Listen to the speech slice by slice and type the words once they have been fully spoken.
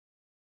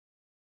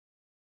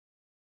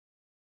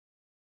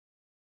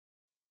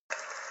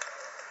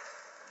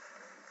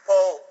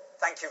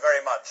Thank you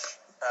very much,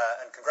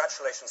 and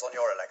congratulations on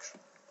your election.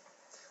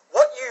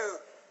 What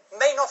you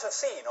may not have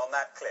seen on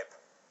that clip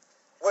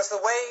was the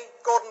way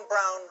Gordon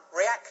Brown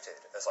reacted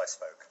as I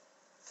spoke.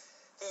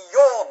 He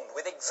yawned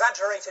with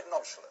exaggerated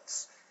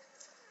nonchalance.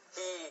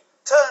 He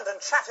turned and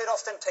chatted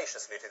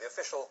ostentatiously to the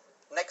official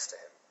next to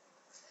him.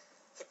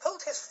 He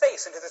pulled his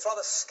face into this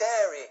rather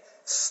scary,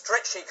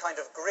 stretchy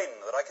kind of grin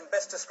that I can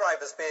best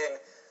describe as being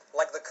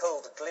like the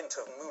cold glint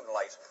of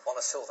moonlight on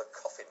a silver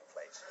coffin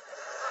plate.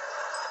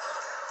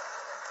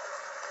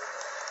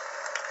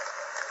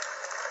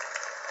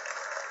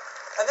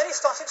 And then he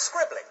started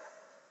scribbling.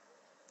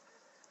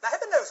 Now,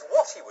 heaven knows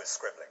what he was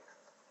scribbling.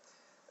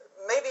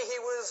 Maybe he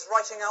was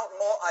writing out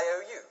more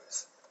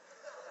IOUs.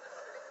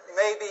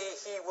 Maybe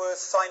he was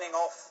signing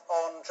off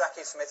on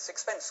Jackie Smith's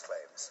expense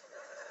claims.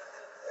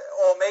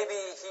 Or maybe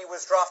he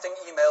was drafting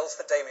emails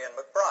for Damien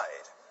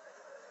McBride.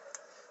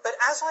 But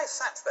as I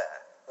sat there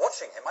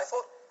watching him, I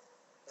thought,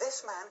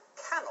 this man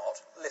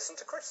cannot listen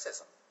to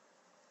criticism.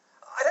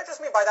 I don't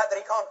just mean by that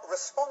he can't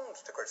respond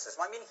to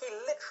criticism. I mean he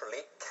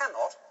literally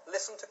cannot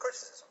listen to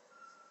criticism.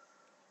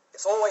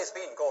 It's always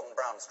been Gordon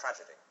Brown's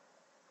tragedy.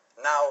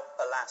 Now,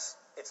 alas,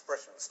 it's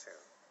Britain's too.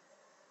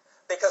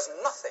 Because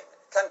nothing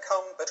can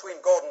come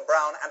between Gordon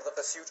Brown and the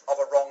pursuit of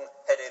a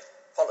wrong-headed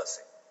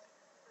policy.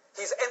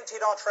 He's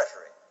emptied our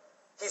treasury.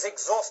 He's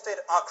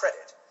exhausted our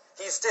credit.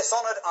 He's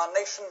dishonoured our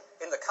nation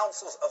in the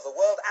councils of the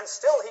world, and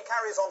still he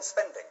carries on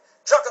spending,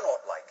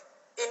 juggernaut-like,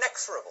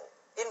 inexorable,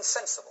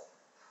 insensible.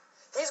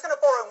 He's going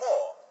to borrow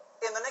more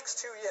in the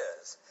next 2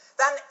 years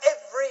than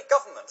every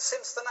government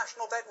since the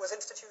national debt was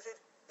instituted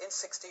in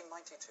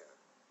 1692.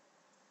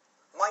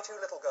 My two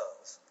little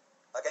girls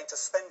are going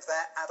to spend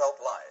their adult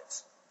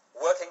lives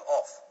working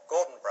off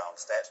Gordon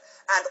Brown's debt,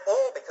 and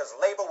all because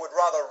Labour would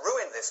rather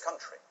ruin this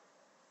country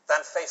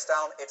than face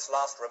down its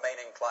last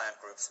remaining client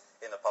groups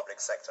in the public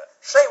sector.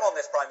 Shame on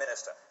this Prime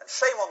Minister, and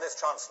shame on this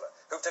Chancellor,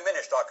 who've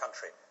diminished our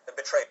country and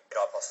betrayed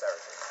our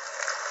posterity.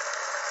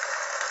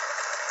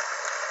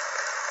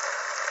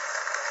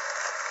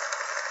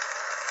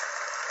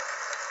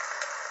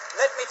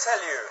 Let me tell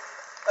you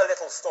a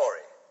little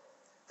story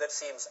that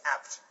seems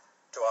apt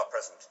to our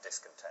present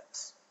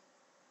discontents.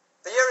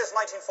 The year is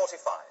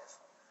 1945.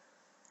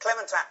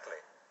 Clement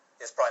Attlee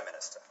is Prime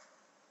Minister.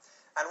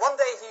 And one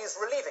day he's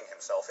relieving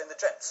himself in the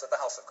gents at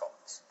the House of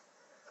Commons.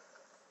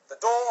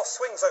 The door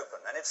swings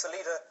open, and it's the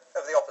leader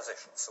of the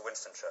opposition, Sir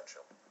Winston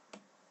Churchill.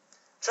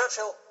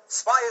 Churchill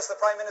spies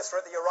the Prime Minister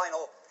at the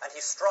urinal, and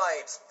he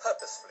strides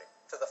purposefully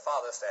to the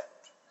farthest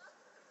end.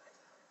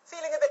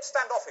 Feeling a bit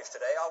standoffish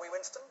today, are we,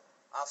 Winston?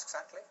 Asks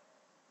Attlee.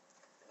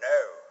 No,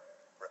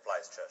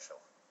 replies Churchill,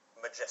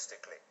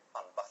 majestically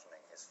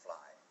unbuttoning his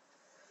fly.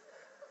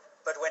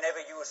 But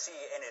whenever you see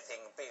anything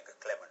big,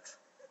 Clement,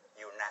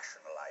 you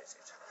nationalize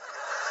it.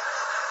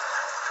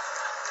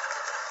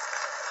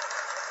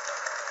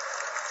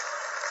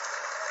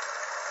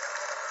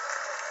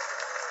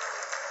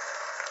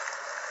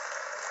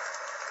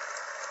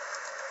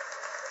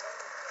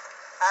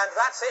 And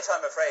that's it,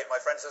 I'm afraid, my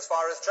friends, as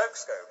far as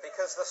jokes go,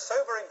 because the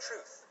sobering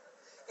truth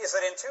is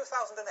that in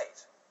 2008,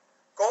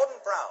 Gordon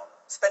Brown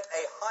spent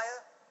a higher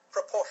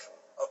proportion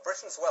of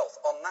Britain's wealth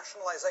on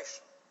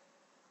nationalisation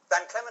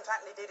than Clement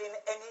Attlee did in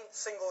any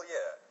single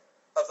year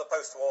of the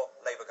post-war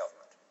Labour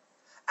government.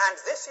 And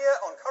this year,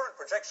 on current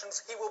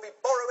projections, he will be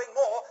borrowing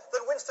more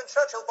than Winston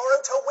Churchill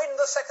borrowed to win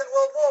the Second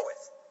World War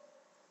with.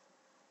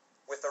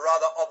 With the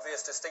rather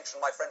obvious distinction,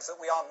 my friends, that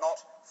we are not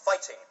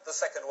fighting the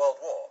Second World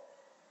War.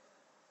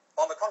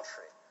 On the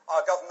contrary,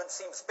 our government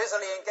seems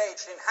busily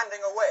engaged in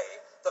handing away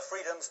the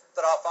freedoms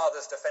that our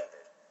fathers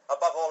defended.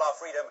 Above all, our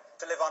freedom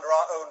to live under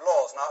our own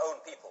laws and our own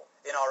people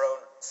in our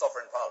own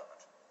sovereign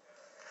parliament.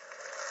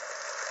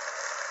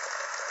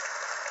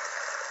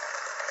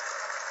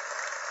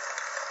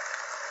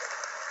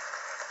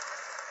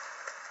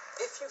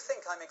 If you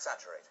think I'm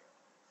exaggerating,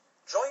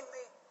 join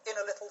me in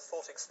a little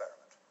thought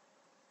experiment.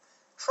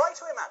 Try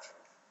to imagine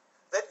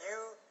that you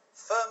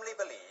firmly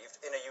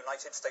believed in a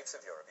United States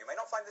of Europe. You may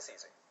not find this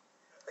easy,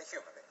 but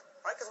humour me,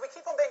 right? Because we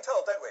keep on being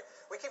told, don't we?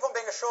 We keep on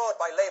being assured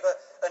by Labour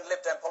and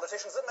Lib Dem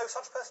politicians that no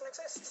such person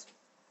exists.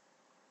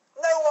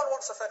 No one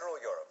wants a federal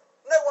Europe.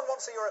 No one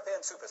wants a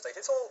European superstate.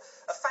 It's all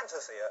a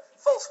fantasy, a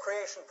false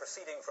creation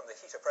proceeding from the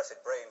heat-oppressed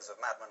brains of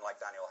madmen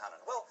like Daniel Hannan.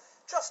 Well,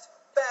 just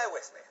bear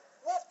with me.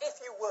 What if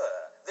you were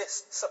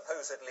this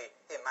supposedly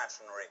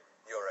imaginary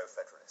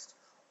Euro-federalist?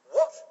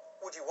 What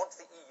would you want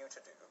the EU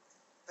to do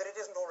that it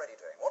isn't already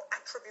doing? What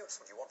attributes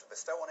would you want to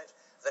bestow on it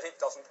that it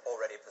doesn't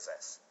already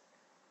possess?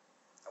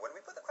 And when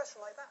we put the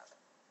question like that,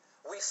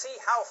 we see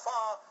how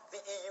far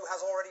the EU has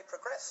already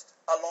progressed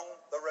along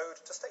the road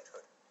to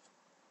statehood.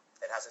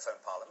 It has its own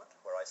parliament,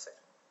 where I sit.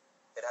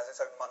 It has its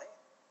own money,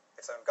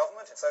 its own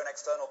government, its own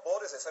external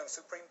borders, its own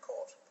Supreme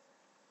Court.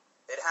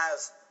 It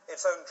has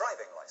its own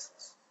driving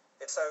license,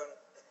 its own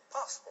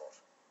passport,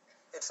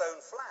 its own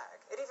flag.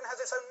 It even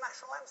has its own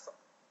national anthem,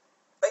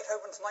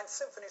 Beethoven's Ninth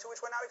Symphony, to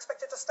which we're now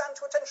expected to stand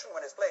to attention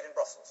when it's played in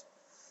Brussels.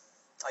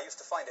 I used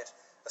to find it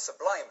a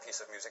sublime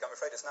piece of music. I'm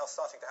afraid it's now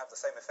starting to have the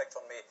same effect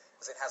on me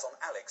as it has on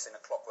Alex in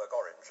A Clockwork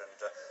Orange,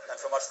 and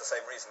for much the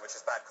same reason, which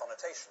is bad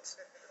connotations.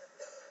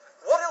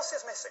 What else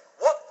is missing?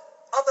 What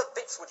other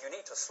bits would you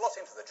need to slot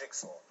into the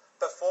jigsaw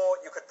before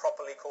you could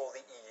properly call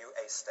the EU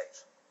a state?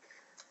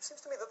 It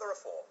seems to me that there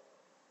are four.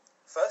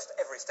 First,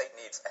 every state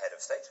needs a head of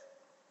state.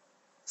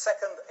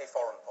 Second, a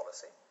foreign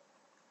policy.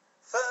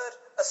 Third,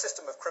 a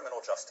system of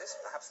criminal justice.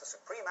 Perhaps the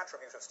supreme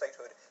attribute of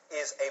statehood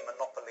is a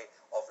monopoly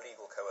of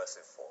legal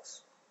coercive force.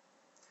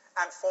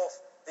 And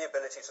fourth, the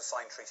ability to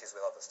sign treaties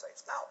with other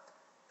states. Now,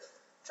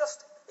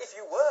 just if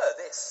you were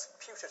this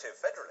putative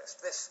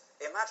federalist, this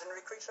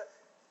imaginary creature,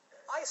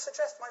 I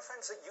suggest, my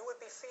friends, that you would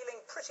be feeling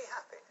pretty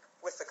happy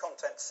with the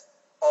contents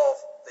of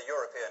the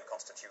European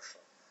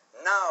Constitution,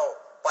 now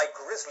by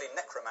grisly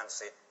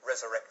necromancy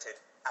resurrected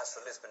as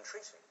the Lisbon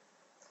Treaty.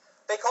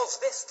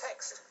 Because this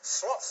text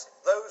slots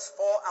those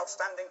four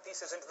outstanding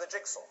pieces into the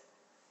jigsaw.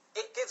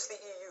 It gives the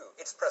EU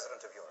its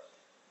President of Europe.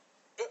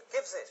 It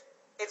gives it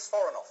its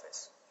Foreign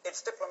Office,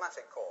 its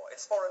diplomatic corps,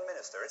 its foreign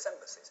minister, its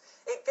embassies.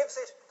 It gives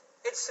it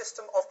its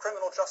system of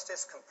criminal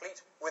justice,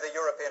 complete with a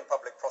European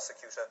public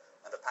prosecutor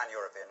and a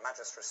pan-European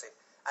magistracy,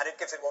 and it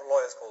gives it what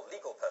lawyers call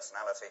legal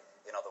personality,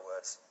 in other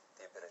words,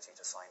 the ability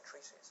to sign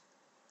treaties.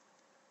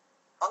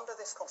 Under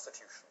this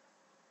constitution,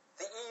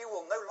 the EU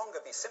will no longer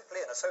be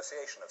simply an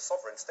association of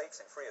sovereign states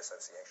in free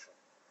association,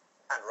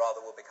 and rather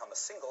will become a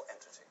single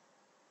entity,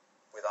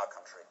 with our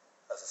country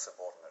as a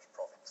subordinate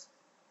province.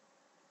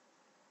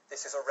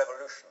 This is a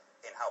revolution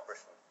in how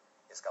Britain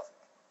is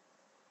governed.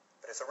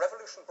 But it's a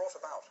revolution brought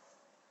about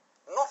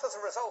not as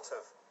a result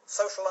of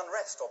social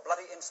unrest or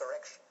bloody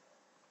insurrection,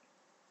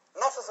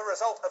 not as a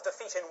result of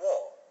defeat in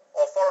war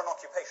or foreign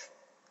occupation,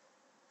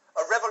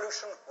 a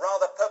revolution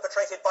rather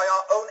perpetrated by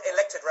our own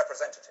elected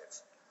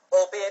representatives,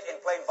 albeit in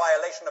plain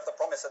violation of the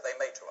promise that they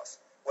made to us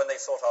when they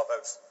sought our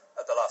votes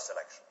at the last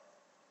election.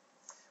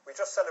 We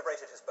just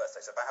celebrated his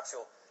birthday, so perhaps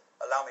you'll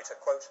allow me to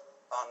quote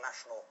our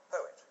national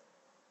poet.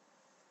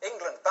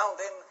 England bound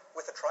in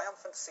with the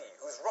triumphant sea,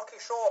 whose rocky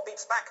shore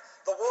beats back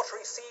the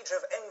watery siege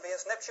of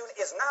envious Neptune,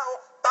 is now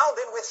bound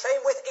in with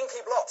shame with inky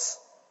blots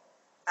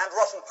and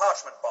rotten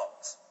parchment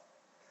bonds.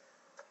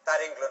 That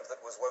England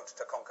that was wont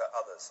to conquer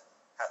others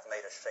hath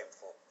made a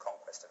shameful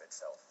conquest of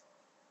itself.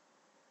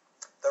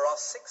 There are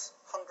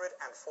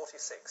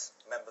 646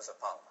 members of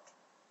Parliament.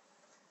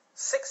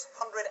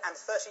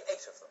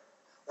 638 of them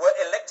were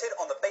elected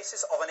on the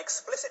basis of an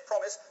explicit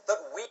promise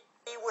that we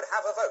would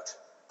have a vote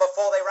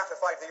before they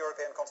ratified the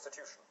European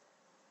Constitution.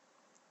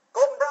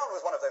 Gordon Brown was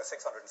one of those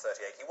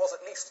 638. He was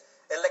at least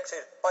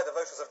elected by the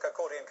voters of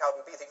Kirkcaldy and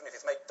Cowdenbeath, even if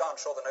he's made darn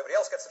sure that nobody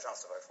else gets a chance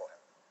to vote for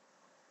him.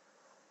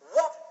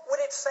 What would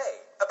it say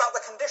about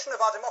the condition of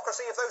our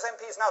democracy if those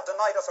MPs now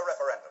denied us a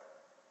referendum?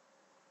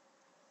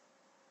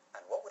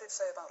 And what would it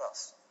say about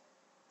us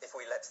if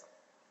we let them?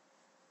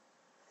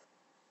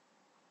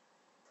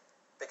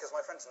 Because,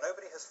 my friends,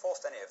 nobody has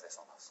forced any of this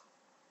on us.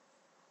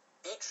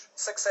 Each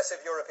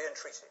successive European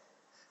treaty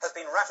has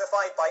been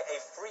ratified by a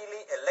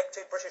freely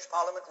elected British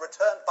Parliament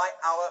returned by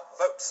our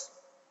votes.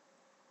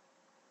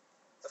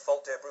 The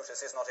fault, dear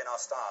Brutus, is not in our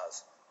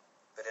stars,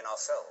 but in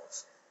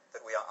ourselves,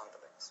 that we are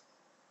underlings.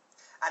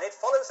 And it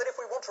follows that if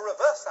we want to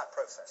reverse that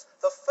process,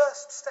 the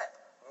first step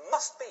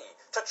must be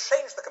to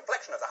change the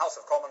complexion of the House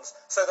of Commons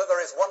so that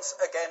there is once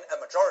again a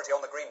majority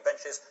on the green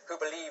benches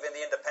who believe in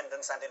the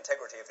independence and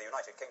integrity of the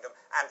United Kingdom,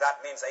 and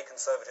that means a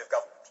Conservative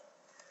government.